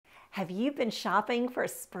Have you been shopping for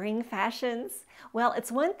spring fashions? Well, it's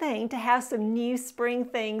one thing to have some new spring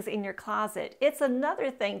things in your closet. It's another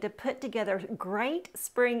thing to put together great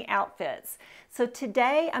spring outfits. So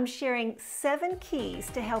today I'm sharing 7 keys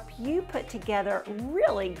to help you put together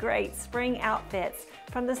really great spring outfits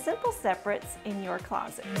from the simple separates in your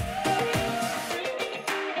closet.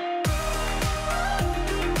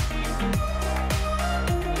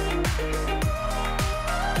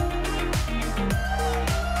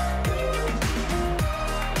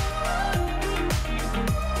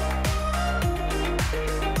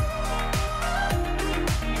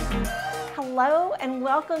 Hello and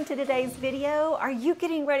welcome to today's video. Are you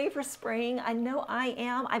getting ready for spring? I know I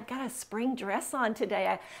am. I've got a spring dress on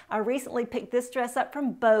today. I recently picked this dress up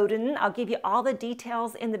from Boden. I'll give you all the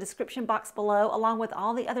details in the description box below, along with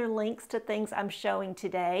all the other links to things I'm showing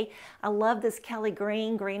today. I love this Kelly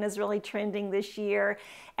green. Green is really trending this year.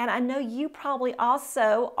 And I know you probably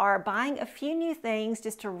also are buying a few new things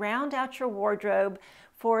just to round out your wardrobe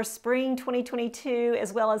for spring 2022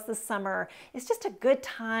 as well as the summer. It's just a good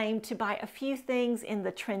time to buy a few things in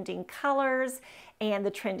the trending colors and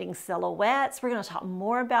the trending silhouettes. We're going to talk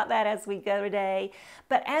more about that as we go today.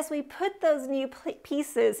 But as we put those new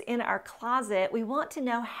pieces in our closet, we want to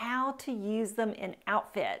know how to use them in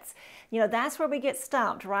outfits. You know, that's where we get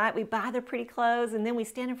stumped, right? We buy the pretty clothes and then we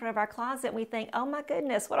stand in front of our closet and we think, oh my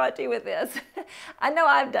goodness, what do I do with this? I know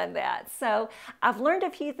I've done that. So I've learned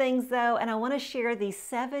a few things though, and I want to share these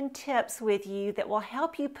 7 tips with you that will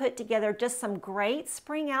help you put together just some great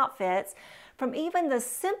spring outfits from even the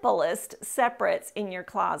simplest separates in your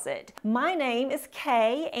closet. My name is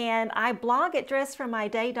Kay and I blog at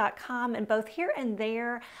dressformyday.com, and both here and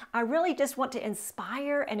there I really just want to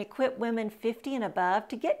inspire and equip women 50 and above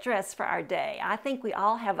to get dressed for our day. I think we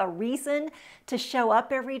all have a reason to show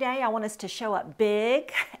up every day. I want us to show up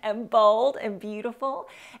big and bold and beautiful,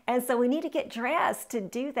 and so we need to get dressed to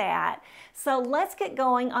do that. So let's get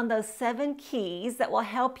going on those 7 keys that will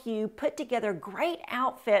help you put together great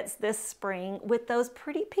outfits this spring with those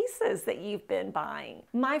pretty pieces that you've been buying.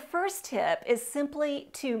 My first tip is simply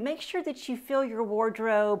to make sure that you fill your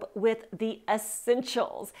wardrobe with the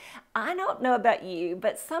essentials. I don't know about you,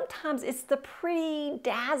 but sometimes it's the pretty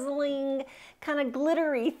dazzling kind of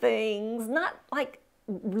glittery things, not like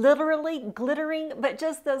literally glittering, but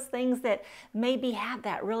just those things that maybe have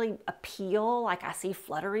that really appeal, like I see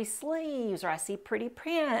fluttery sleeves or I see pretty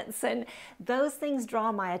prints, and those things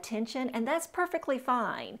draw my attention, and that's perfectly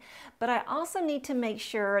fine. But I also need to make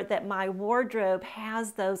sure that my wardrobe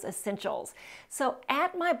has those essentials. So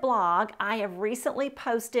at my blog, I have recently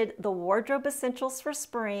posted the wardrobe essentials for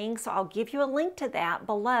spring, so I'll give you a link to that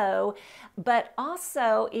below. But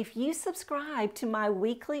also, if you subscribe to my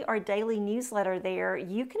weekly or daily newsletter there,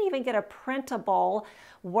 you can even get a printable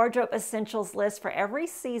wardrobe essentials list for every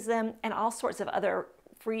season and all sorts of other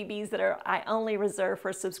freebies that I only reserve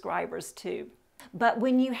for subscribers too. But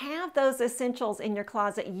when you have those essentials in your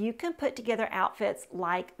closet, you can put together outfits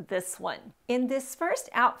like this one. In this first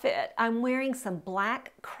outfit, I'm wearing some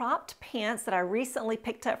black cropped pants that I recently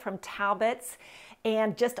picked up from Talbot's,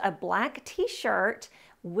 and just a black t-shirt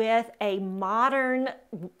with a modern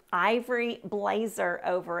ivory blazer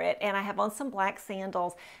over it, and I have on some black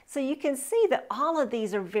sandals. So you can see that all of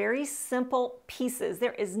these are very simple pieces.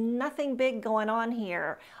 There is nothing big going on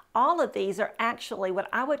here. All of these are actually what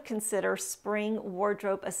I would consider spring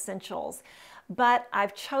wardrobe essentials. But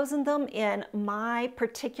I've chosen them in my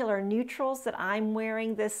particular neutrals that I'm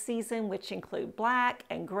wearing this season, which include black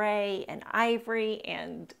and gray and ivory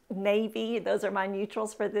and navy. Those are my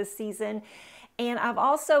neutrals for this season. And I've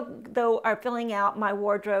also, though, are filling out my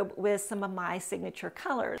wardrobe with some of my signature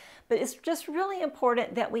colors. But it's just really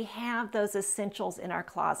important that we have those essentials in our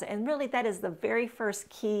closet. And really, that is the very first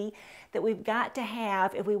key that we've got to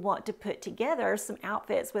have if we want to put together some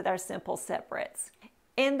outfits with our simple separates.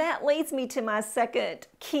 And that leads me to my second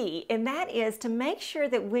key, and that is to make sure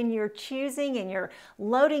that when you're choosing and you're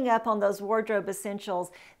loading up on those wardrobe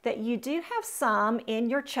essentials, that you do have some in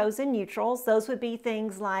your chosen neutrals. Those would be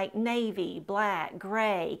things like navy, black,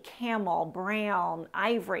 gray, camel, brown,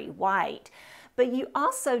 ivory, white. But you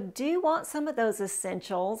also do want some of those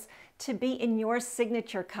essentials to be in your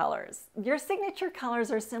signature colors. Your signature colors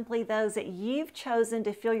are simply those that you've chosen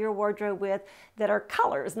to fill your wardrobe with that are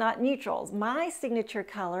colors, not neutrals. My signature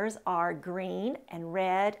colors are green and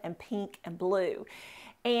red and pink and blue.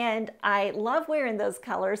 And I love wearing those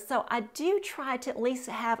colors, so I do try to at least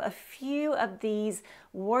have a few of these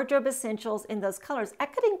wardrobe essentials in those colors. I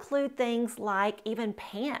could include things like even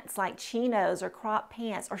pants, like chinos or crop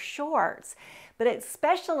pants or shorts, but it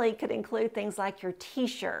especially could include things like your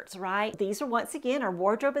t-shirts, right? These are, once again, are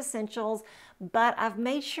wardrobe essentials, but I've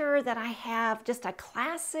made sure that I have just a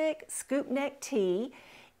classic scoop neck tee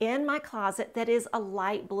in my closet that is a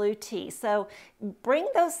light blue tee. So bring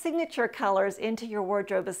those signature colors into your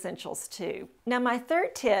wardrobe essentials too. Now my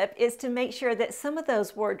third tip is to make sure that some of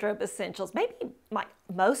those wardrobe essentials, maybe like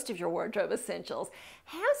most of your wardrobe essentials,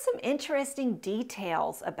 have some interesting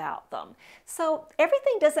details about them. So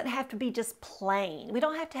everything doesn't have to be just plain. We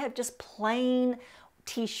don't have to have just plain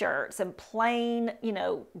t-shirts and plain,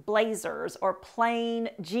 blazers or plain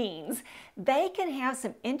jeans. They can have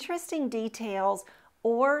some interesting details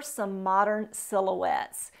or some modern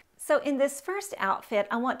silhouettes. So in this first outfit,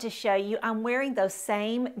 I want to show you, I'm wearing those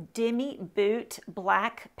same demi boot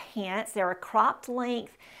black pants. They're a cropped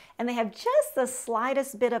length and they have just the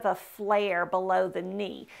slightest bit of a flare below the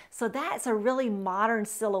knee. So that's a really modern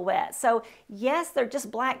silhouette. So yes, they're just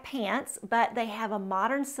black pants, but they have a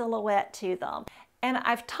modern silhouette to them. And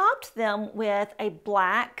I've topped them with a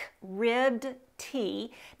black ribbed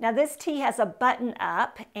tee. Now this tee has a button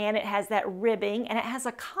up and it has that ribbing and it has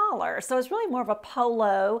a collar. So it's really more of a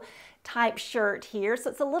polo type shirt here. So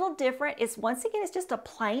it's a little different. It's, once again, it's just a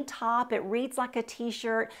plain top. It reads like a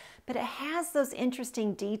t-shirt, but it has those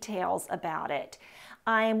interesting details about it.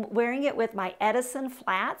 I'm wearing it with my Edison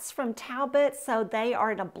flats from Talbot. So they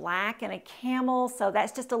are in a black and a camel. So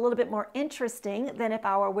that's just a little bit more interesting than if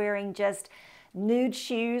I were wearing just nude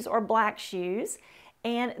shoes or black shoes.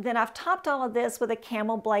 And then I've topped all of this with a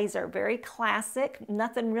camel blazer, very classic,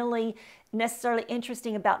 nothing really necessarily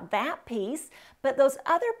interesting about that piece, but those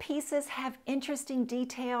other pieces have interesting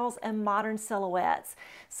details and modern silhouettes.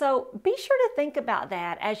 So be sure to think about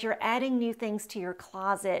that as you're adding new things to your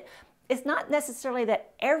closet. It's not necessarily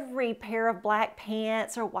that every pair of black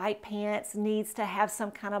pants or white pants needs to have some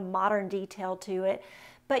kind of modern detail to it,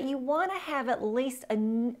 but you want to have at least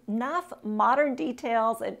enough modern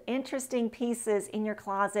details and interesting pieces in your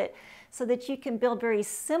closet so that you can build very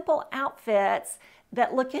simple outfits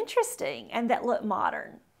that look interesting and that look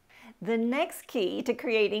modern. The next key to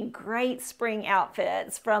creating great spring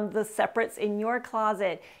outfits from the separates in your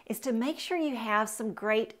closet is to make sure you have some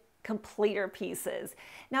great completer pieces.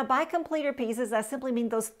 Now by completer pieces, I simply mean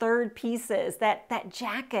those third pieces, that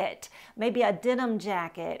jacket, maybe a denim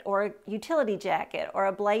jacket or a utility jacket or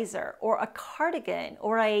a blazer or a cardigan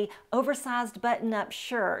or a oversized button-up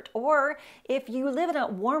shirt. Or if you live in a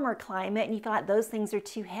warmer climate and you feel like those things are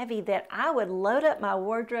too heavy, that I would load up my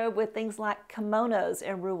wardrobe with things like kimonos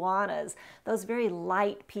and ruanas, those very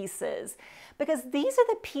light pieces. Because these are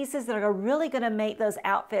the pieces that are really going to make those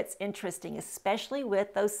outfits interesting, especially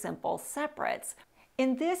with those simple separates.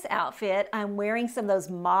 In this outfit, I'm wearing some of those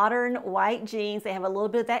modern white jeans. They have a little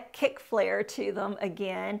bit of that kick flare to them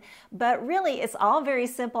again, but really it's all very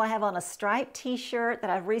simple. I have on a striped t-shirt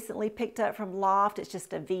that I've recently picked up from Loft. It's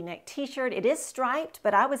just a V-neck t-shirt. It is striped,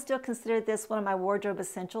 but I would still consider this one of my wardrobe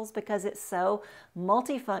essentials because it's so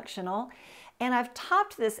multifunctional. And I've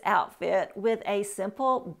topped this outfit with a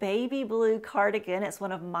simple baby blue cardigan. It's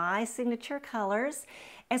one of my signature colors.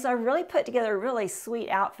 And so I really put together a really sweet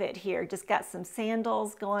outfit here. Just got some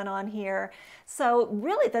sandals going on here. So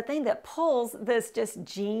really the thing that pulls this just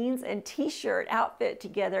jeans and t-shirt outfit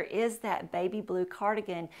together is that baby blue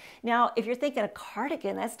cardigan. Now, if you're thinking a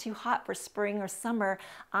cardigan, that's too hot for spring or summer,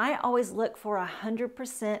 I always look for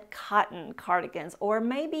 100% cotton cardigans, or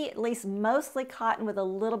maybe at least mostly cotton with a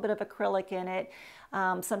little bit of acrylic in it.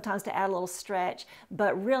 Sometimes to add a little stretch,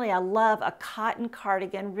 but really I love a cotton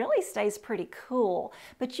cardigan. Really stays pretty cool.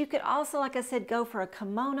 But you could also, like I said, go for a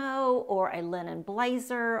kimono or a linen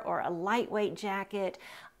blazer or a lightweight jacket.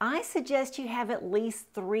 I suggest you have at least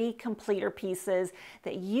 3 completer pieces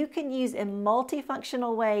that you can use in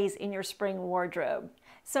multifunctional ways in your spring wardrobe.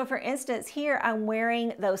 So for instance, here I'm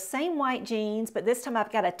wearing those same white jeans, but this time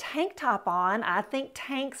I've got a tank top on. I think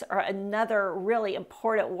tanks are another really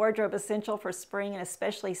important wardrobe essential for spring and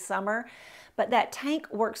especially summer. But that tank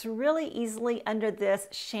works really easily under this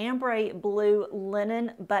chambray blue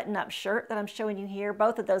linen button-up shirt that I'm showing you here.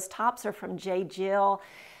 Both of those tops are from J. Jill.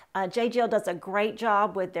 J. Jill does a great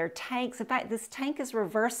job with their tanks. In fact, this tank is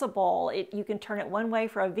reversible. You can turn it one way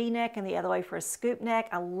for a V-neck and the other way for a scoop neck.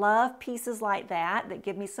 I love pieces like that that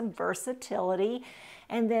give me some versatility.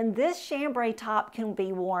 And then this chambray top can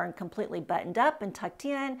be worn completely buttoned up and tucked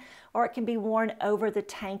in, or it can be worn over the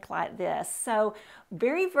tank like this. So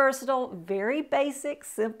very versatile, very basic,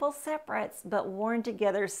 simple separates, but worn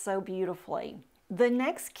together so beautifully. The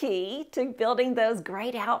next key to building those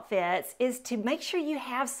great outfits is to make sure you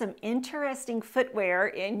have some interesting footwear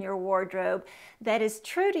in your wardrobe that is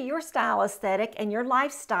true to your style aesthetic and your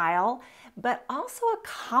lifestyle, but also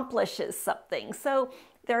accomplishes something. So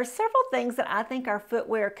there are several things that I think our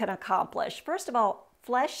footwear can accomplish. First of all,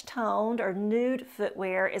 flesh-toned or nude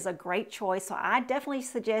footwear is a great choice, so I definitely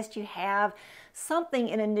suggest you have something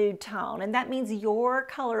in a nude tone, and that means your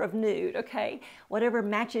color of nude, okay? Whatever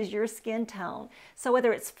matches your skin tone. So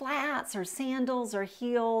whether it's flats or sandals or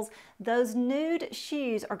heels, those nude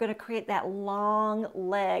shoes are going to create that long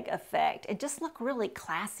leg effect and just look really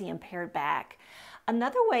classy and pared back.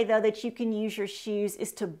 Another way though that you can use your shoes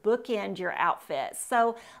is to bookend your outfit.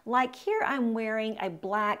 So like here I'm wearing a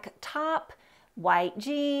black top, white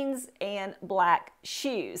jeans, and black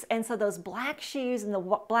shoes. And so those black shoes and the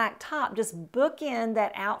black top just bookend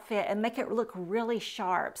that outfit and make it look really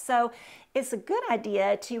sharp. So it's a good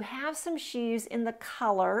idea to have some shoes in the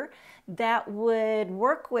color that would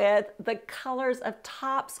work with the colors of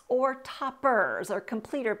tops or toppers or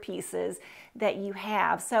completer pieces that you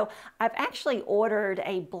have. So I've actually ordered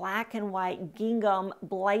a black and white gingham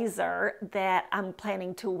blazer that I'm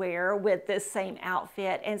planning to wear with this same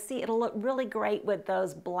outfit, and see, it'll look really great with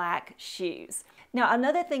those black shoes. Now,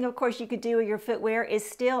 another thing, of course, you could do with your footwear is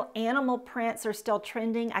still animal prints are still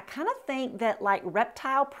trending. I kind of think that like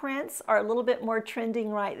reptile prints are a little bit more trending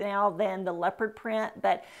right now than the leopard print,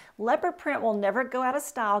 but leopard print will never go out of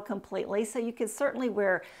style completely. So you could certainly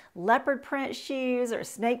wear leopard print shoes or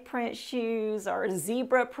snake print shoes or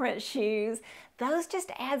zebra print shoes. Those just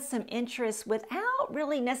add some interest without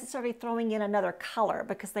really necessarily throwing in another color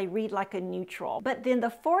because they read like a neutral. But then the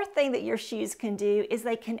fourth thing that your shoes can do is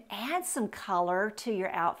they can add some color to your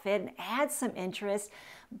outfit and add some interest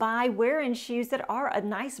by wearing shoes that are a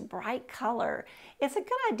nice bright color. It's a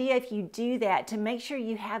good idea if you do that to make sure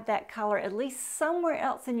you have that color at least somewhere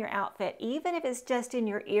else in your outfit, even if it's just in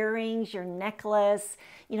your earrings, your necklace,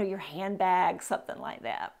 you know, your handbag, something like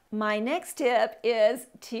that. My next tip is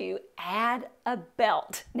to add a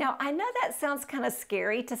belt. Now, I know that sounds kind of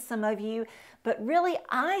scary to some of you, but really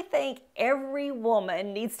I think every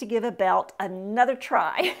woman needs to give a belt another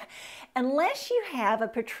try. Unless you have a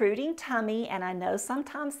protruding tummy, and I know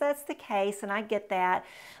sometimes that's the case, and I get that,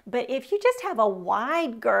 but if you just have a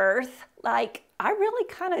wide girth, like I really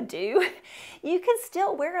kind of do, you can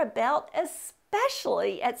still wear a belt,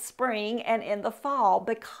 especially at spring and in the fall,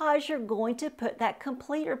 because you're going to put that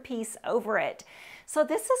completer piece over it. So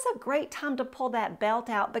this is a great time to pull that belt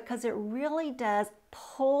out because it really does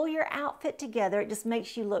pull your outfit together. It just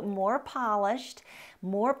makes you look more polished,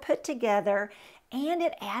 more put together, and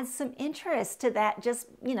it adds some interest to that just,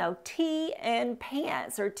 you know, tee and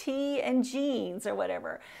pants or tee and jeans or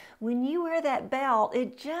whatever. When you wear that belt,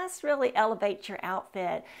 it just really elevates your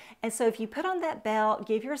outfit. And so if you put on that belt,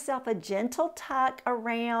 give yourself a gentle tuck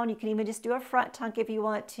around. You can even just do a front tuck if you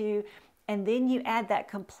want to. And then you add that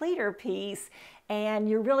completer piece and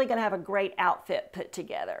you're really gonna have a great outfit put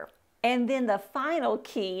together. And then the final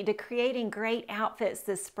key to creating great outfits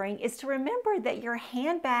this spring is to remember that your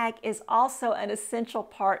handbag is also an essential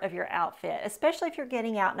part of your outfit, especially if you're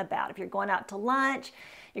getting out and about. If you're going out to lunch,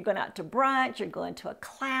 you're going out to brunch, you're going to a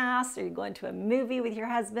class, or you're going to a movie with your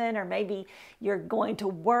husband, or maybe you're going to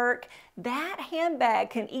work, that handbag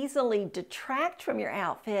can easily detract from your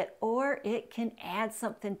outfit or it can add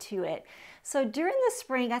something to it. So during the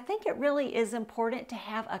spring, I think it really is important to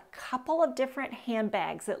have a couple of different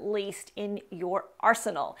handbags at least in your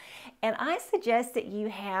arsenal. And I suggest that you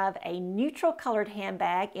have a neutral colored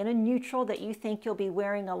handbag in a neutral that you think you'll be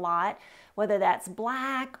wearing a lot, whether that's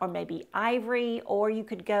black or maybe ivory, or you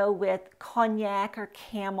could go with cognac or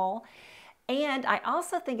camel. And I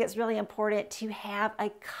also think it's really important to have a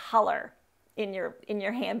color in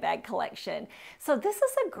your handbag collection. So this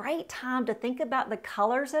is a great time to think about the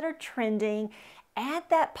colors that are trending. Add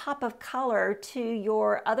that pop of color to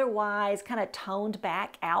your otherwise kind of toned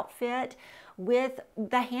back outfit with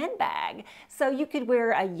the handbag. So you could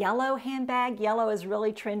wear a yellow handbag. Yellow is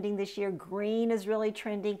really trending this year. Green is really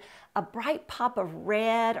trending. A bright pop of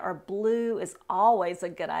red or blue is always a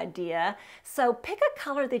good idea. So pick a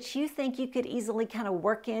color that you think you could easily kind of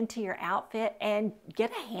work into your outfit and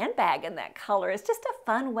get a handbag in that color. It's just a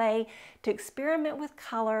fun way to experiment with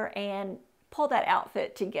color and pull that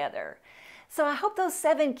outfit together. So I hope those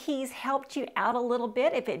 7 keys helped you out a little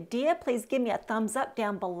bit. If it did, please give me a thumbs up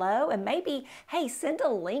down below, and maybe, hey, send a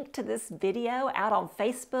link to this video out on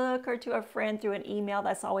Facebook or to a friend through an email.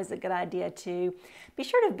 That's always a good idea too. Be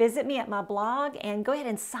sure to visit me at my blog and go ahead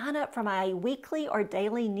and sign up for my weekly or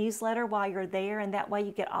daily newsletter while you're there, and that way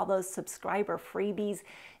you get all those subscriber freebies,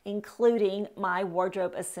 including my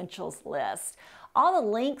wardrobe essentials list. All the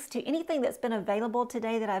links to anything that's been available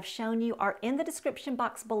today that I've shown you are in the description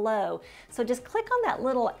box below. So just click on that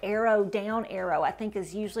little arrow, down arrow, I think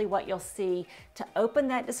is usually what you'll see, to open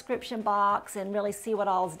that description box and really see what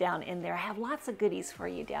all's down in there. I have lots of goodies for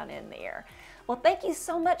you down in there. Well, thank you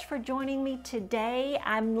so much for joining me today.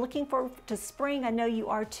 I'm looking forward to spring. I know you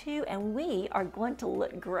are too, and we are going to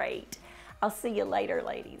look great. I'll see you later,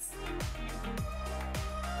 ladies.